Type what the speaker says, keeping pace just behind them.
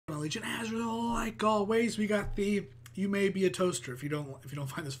Legion. As like always, we got the "You may be a toaster" if you don't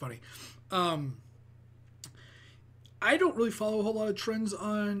find this funny. I don't really follow a whole lot of trends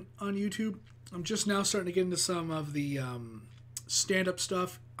on YouTube. I'm just now starting to get into some of the stand-up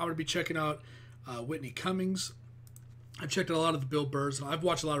stuff. I would be checking out Whitney Cummings. I've checked out a lot of the Bill Burrs, and I've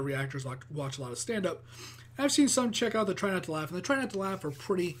watched a lot of reactors, watched a lot of stand-up. I've seen some check out the Try Not to Laugh, and the Try Not to Laugh are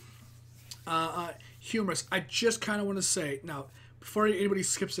pretty humorous. I just kind of want to say, now, before anybody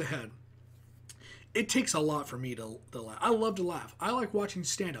skips ahead, it takes a lot for me to laugh. I love to laugh. I like watching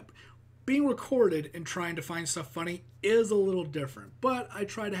stand-up. Being recorded and trying to find stuff funny is a little different, but I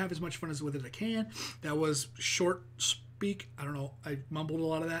try to have as much fun with it as I can. That was short speak. I don't know. I mumbled a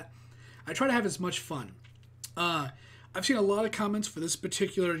lot of that. I try to have as much fun. I've seen a lot of comments for this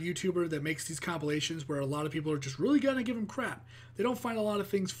particular YouTuber that makes these compilations where a lot of people are just really going to give him crap. They don't find a lot of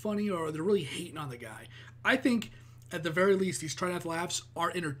things funny, or they're really hating on the guy. I think, at the very least, these Try Not to Laughs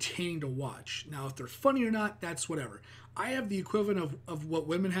are entertaining to watch. Now, if they're funny or not, that's whatever. I have the equivalent of what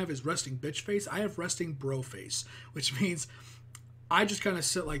women have is resting bitch face. I have resting bro face, which means I just kind of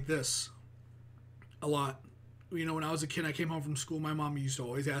sit like this a lot. You know, when I was a kid, I came home from school, my mom used to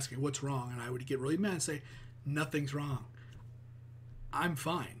always ask me, what's wrong? And I would get really mad and say, nothing's wrong. I'm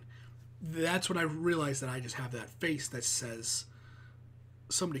fine. That's when I realized that I just have that face that says,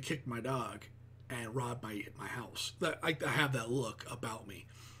 somebody kicked my dog and robbed my house. That I have that look about me.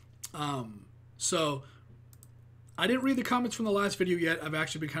 So I didn't read the comments from the last video yet. I've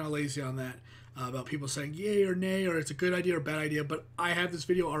actually been kind of lazy on that, about people saying yay or nay, or it's a good idea or bad idea, but I have this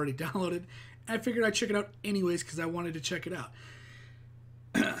video already downloaded, and I figured I'd check it out anyways because I wanted to check it out.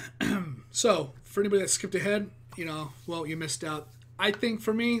 So, for anybody that skipped ahead, you know, well, you missed out. I think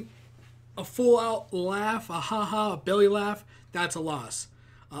for me, a full-out laugh, a ha-ha, a belly laugh, that's a loss.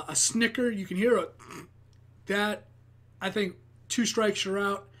 A snicker, you can hear it. That, I think, 2 strikes, you're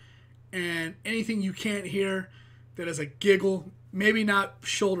out. And anything you can't hear that is a giggle, maybe not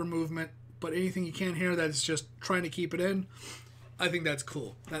shoulder movement, but anything you can't hear that's just trying to keep it in, I think that's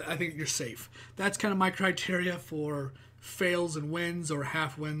cool. I think you're safe. That's kind of my criteria for fails and wins or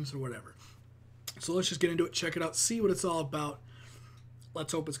half wins or whatever. So let's just get into it, check it out, see what it's all about.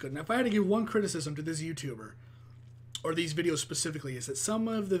 Let's hope it's good. Now, if I had to give one criticism to this YouTuber, or these videos specifically, is that some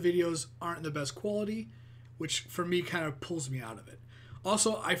of the videos aren't the best quality, which for me kind of pulls me out of it.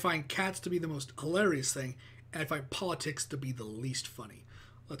 Also, I find cats to be the most hilarious thing, and I find politics to be the least funny.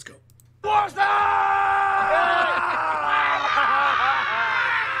 Let's go. What's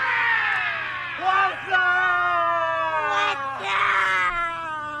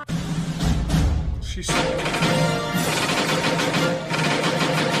She's so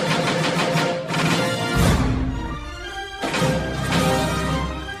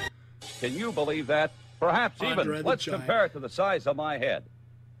Can you believe that? Perhaps Andre even, let's Giant. compare it to the size of my head.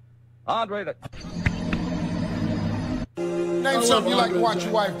 Andre the... Name something you like to watch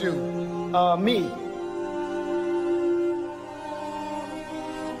your wife do. Me.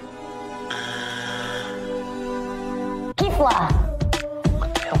 Kifla.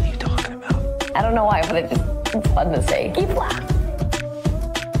 What the hell are you talking about? I don't know why, but it's fun to say. Kifla.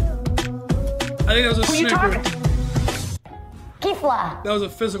 I think that was a snicker. Kifla. That was a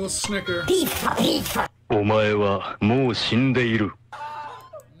physical snicker. Kifla. Kifla. お前はもう死んでいる。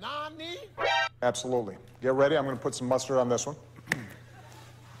 Absolutely. Get ready. I'm going to put some mustard on this one.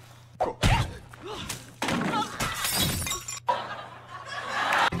 Cool.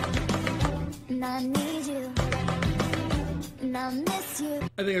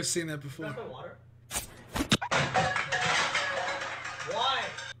 I think I've seen that before. Why?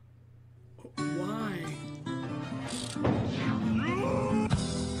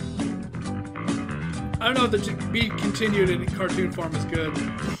 I don't know if the be continued in cartoon form is good.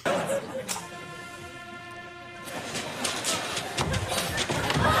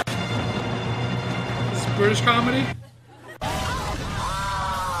 This is British comedy?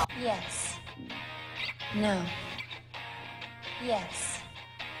 Yes. No. Yes.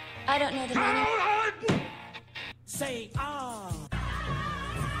 I don't know the meaning. Say ah.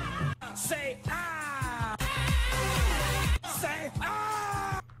 Say ah. Say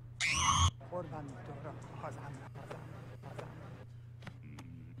ah.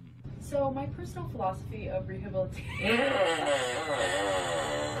 So my personal philosophy of rehabilitation.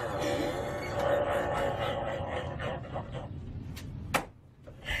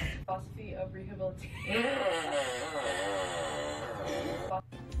 Philosophy of rehabilitation.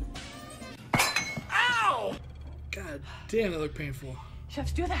 Ow! God damn, that looked painful.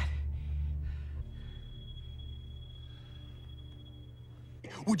 Chefs do that.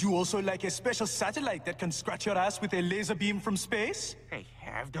 Would you also like a special satellite that can scratch your ass with a laser beam from space? Hey,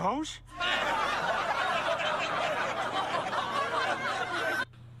 have those?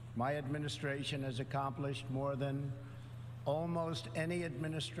 My administration has accomplished more than almost any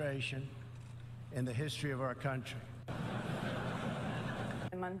administration in the history of our country.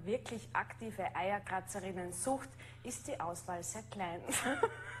 Wenn man wirklich aktive Eierkratzerinnen sucht, ist die Auswahl sehr klein.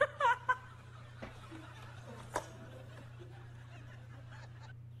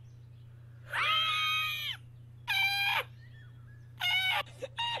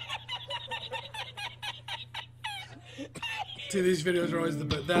 See, these videos are always the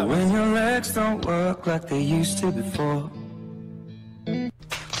best. That when your legs don't work like they used to before.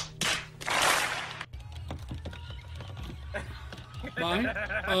 Mine?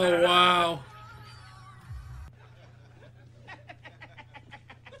 Oh, wow.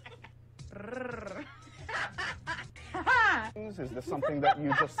 Is this something that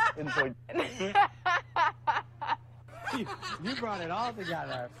you just enjoyed? You brought it all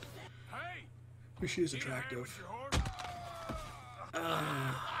together. She is attractive.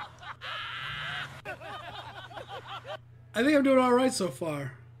 I think I'm doing all right so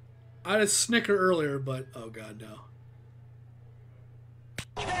far. I had a snicker earlier, but oh god, no.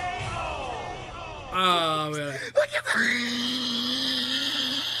 Oh man. Look at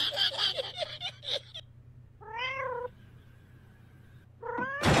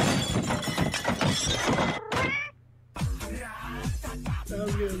That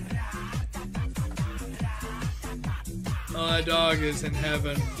was good. Oh, that dog is in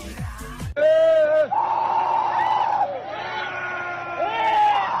heaven.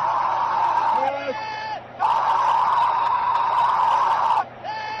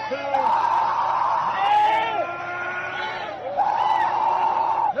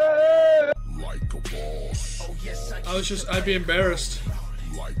 I'd be embarrassed.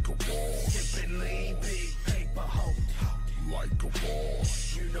 like a boss. Like a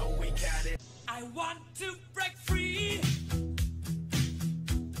boss. You know we got it. I want to break free.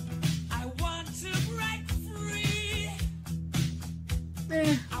 I want to break free.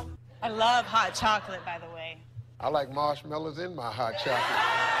 I love hot chocolate, by the way. I like marshmallows in my hot chocolate.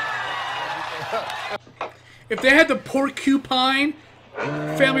 If they had the porcupine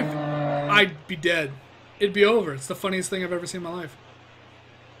family, I'd be dead. It'd be over. It's the funniest thing I've ever seen in my life.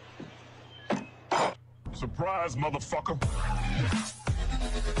 Surprise, motherfucker.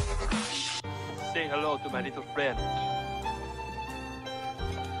 Say hello to my little friend.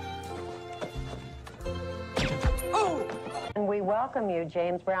 And we welcome you,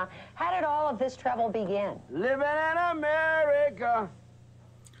 James Brown. How did all of this trouble begin? Living in America.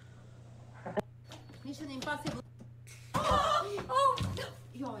 Mission Impossible. Oh!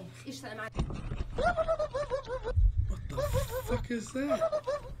 Jaj, Istenem, már... What the fuck is that?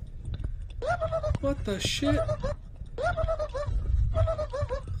 What the shit?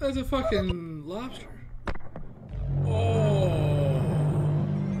 That's a fucking lobster. Oh.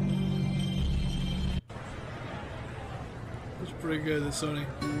 That's pretty good, this Sony.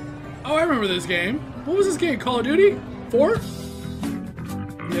 Oh, I remember this game. What was this game? Call of Duty? 4?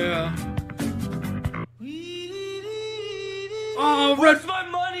 Yeah. Oh, Where's my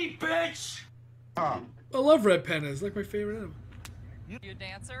money, bitch? I love red pennas. It's like my favorite animal. You a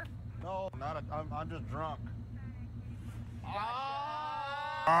dancer? No, not a, I'm just drunk.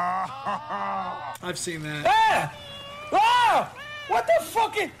 I've seen that. Ah! Ah! What the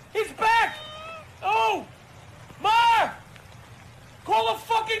fucking? He's back! Oh! Ma! Call the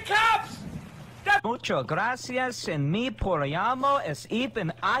fucking cops! Muchas gracias, en mi programa es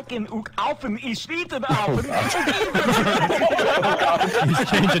Ethan Akin Alphen is Ethan Alphen. He's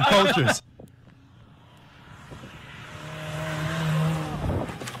changing cultures.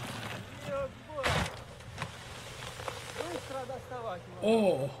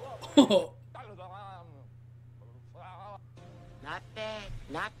 Oh. Not bad,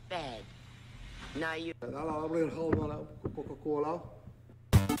 not bad. Now you. I'll bring it home on Coca-Cola.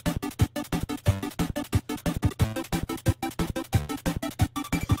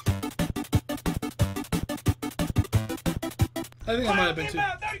 I think I might have been too.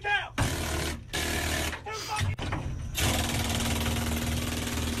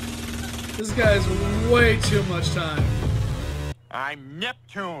 This guy's way too much time. I'm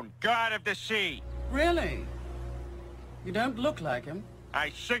Neptune, god of the sea. Really? You don't look like him.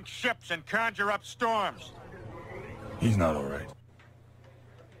 I sink ships and conjure up storms. He's not all right.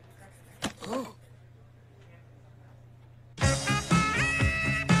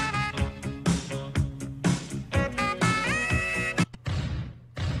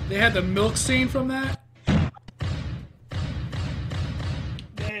 They had the milk scene from that.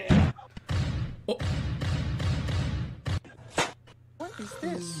 Yeah. Oh. What is this?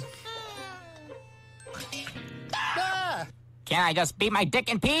 Can I just beat my dick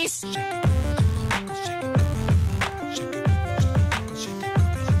in peace?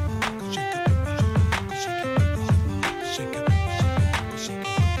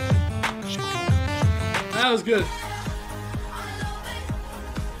 That was good.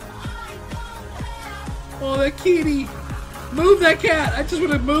 Oh, that kitty. Move that cat. I just would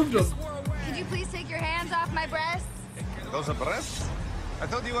have moved him. Could you please take your hands off my breasts? Those are breasts? I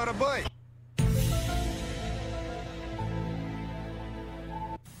thought you were a boy.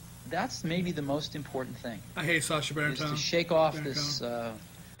 That's maybe the most important thing. I hate Sacha Baron is Cohen. to shake off this. There's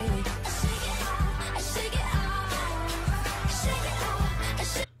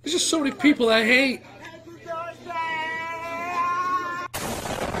just so many people I hate.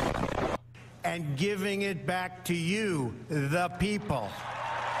 And giving it back to you, the people.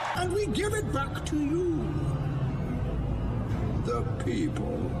 And we give it back to you, the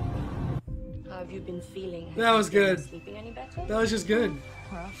people. How have you been feeling? That was good. Sleeping any better? That was just good.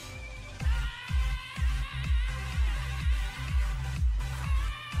 Huh?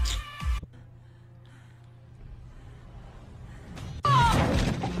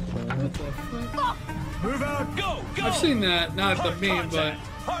 What the fuck? Move out. Go. Go. I've seen that, not the meme, but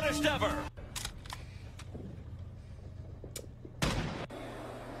Hardest ever.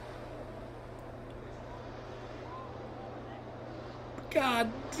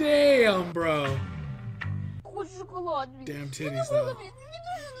 god damn, bro. Damn titties, though.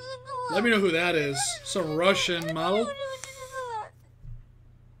 Let me know who that is. Some Russian model.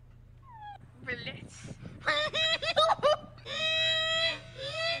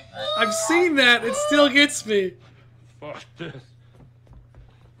 I've seen that. It still gets me. Fuck this.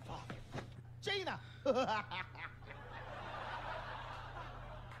 Gina!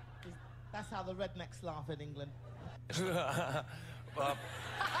 That's how the rednecks laugh in England.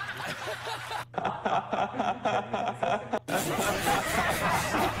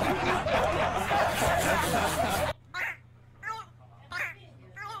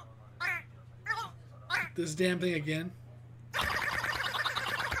 This damn thing again.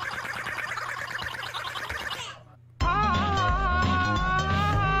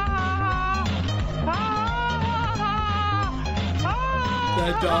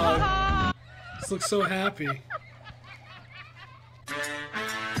 That dog. This looks so happy.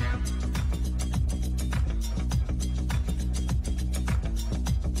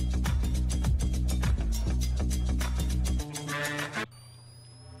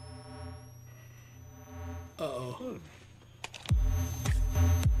 Uh-oh.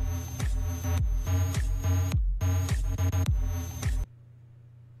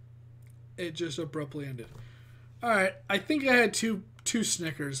 It just abruptly ended. Alright, I think I had two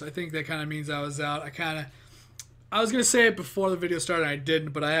Snickers. I think that kind of means I was out. I was going to say it before the video started, I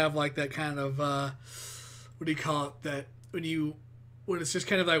didn't, but I have like that kind of, what do you call it? That when it's just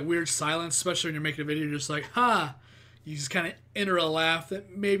kind of like weird silence, especially when you're making a video, you're just like, ha! You just kind of enter a laugh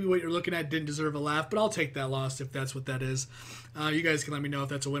that maybe what you're looking at didn't deserve a laugh, but I'll take that loss if that's what that is. You guys can let me know if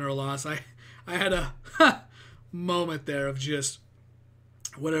that's a win or a loss. I had a moment there of just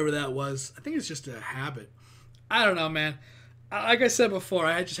whatever that was. I think it's just a habit. I don't know, man. Like I said before,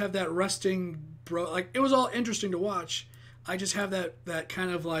 I just have that resting, like, it was all interesting to watch. I just have that kind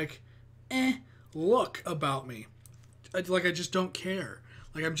of like, look about me. I just don't care.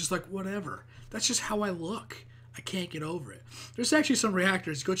 Like, I'm just like, whatever. That's just how I look. I can't get over it. There's actually some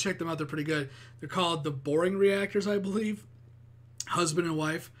reactors. Go check them out. They're pretty good. They're called the boring reactors, I believe. Husband and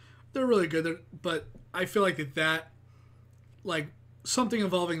wife. They're really good. But I feel like that, like, something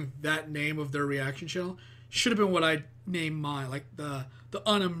involving that name of their reaction channel should have been what I named mine. Like, the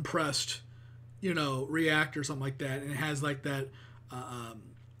unimpressed, react or something like that. And it has, like, that,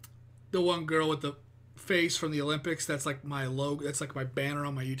 the one girl with the face from the Olympics. That's, like, my logo. That's, like, my banner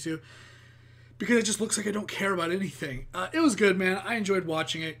on my YouTube. Because it just looks like I don't care about anything. It was good, man. I enjoyed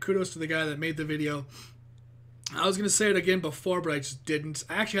watching it. Kudos to the guy that made the video. I was going to say it again before, but I just didn't.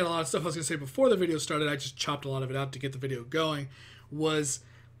 I actually had a lot of stuff I was going to say before the video started. I just chopped a lot of it out to get the video going.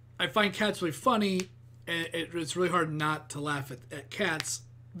 I find cats really funny, and it's really hard not to laugh at cats.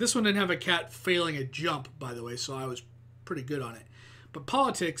 This one didn't have a cat failing a jump, by the way, so I was pretty good on it. But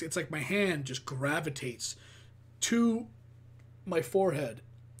politics, it's like my hand just gravitates to my forehead,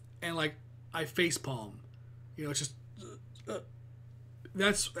 and like I facepalm. It's just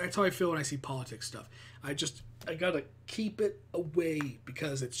that's how I feel when I see politics stuff. I gotta keep it away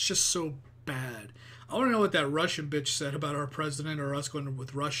because it's just so bad. I want to know what that Russian bitch said about our president or us going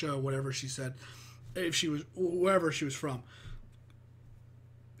with Russia or whatever she said. If she was, wherever she was from.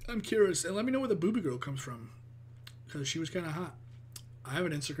 I'm curious. And let me know where the booby girl comes from. Because she was kind of hot. I have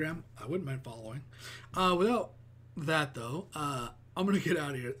an Instagram. I wouldn't mind following. Without that, though, I'm going to get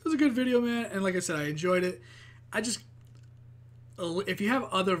out of here. It was a good video, man. And like I said, I enjoyed it. If you have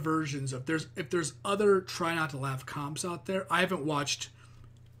other versions, if there's other Try Not to Laugh comps out there, I haven't watched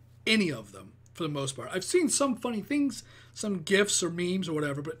any of them for the most part. I've seen some funny things, some GIFs or memes or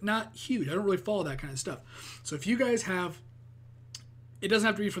whatever, but not huge. I don't really follow that kind of stuff. So if you guys have, it doesn't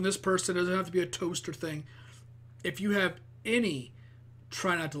have to be from this person. It doesn't have to be a toaster thing. If you have any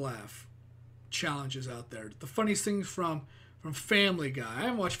Try Not to Laugh challenges out there, the funniest things from Family Guy. I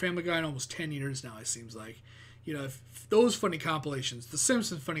haven't watched Family Guy in almost 10 years now, it seems like. You know, if those funny compilations, the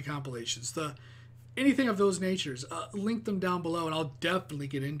Simpsons funny compilations, anything of those natures, link them down below, and I'll definitely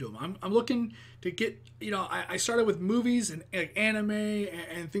get into them. I'm looking to get, you know, I started with movies and anime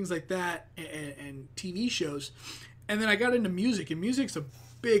and things like that and TV shows, and then I got into music, and music's a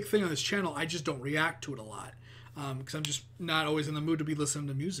big thing on this channel. I just don't react to it a lot because I'm just not always in the mood to be listening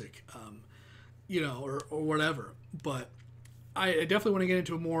to music, you know, or whatever. But I definitely want to get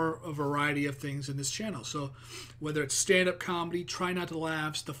into a variety of things in this channel. So whether it's stand-up comedy, Try Not to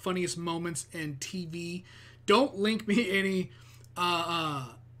Laughs, the funniest moments in TV. Don't link me any,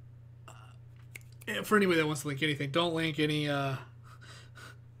 for anybody that wants to link anything, don't link any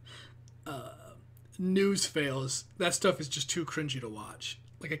news fails. That stuff is just too cringy to watch.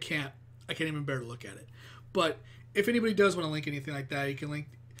 Like I can't even bear to look at it. But if anybody does want to link anything like that, you can link.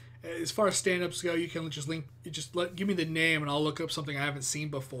 As far as stand-ups go, you can just give me the name and I'll look up something I haven't seen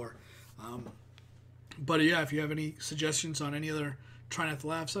before. But yeah, if you have any suggestions on any other Try Not to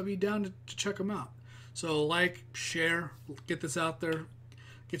Laughs, I'll be down to check them out. So like, share, get this out there,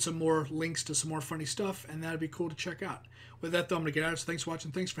 get some more links to some more funny stuff, and that'd be cool to check out. With that though, I'm going to get out. So thanks for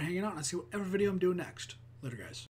watching, thanks for hanging out, and I'll see whatever video I'm doing next. Later, guys.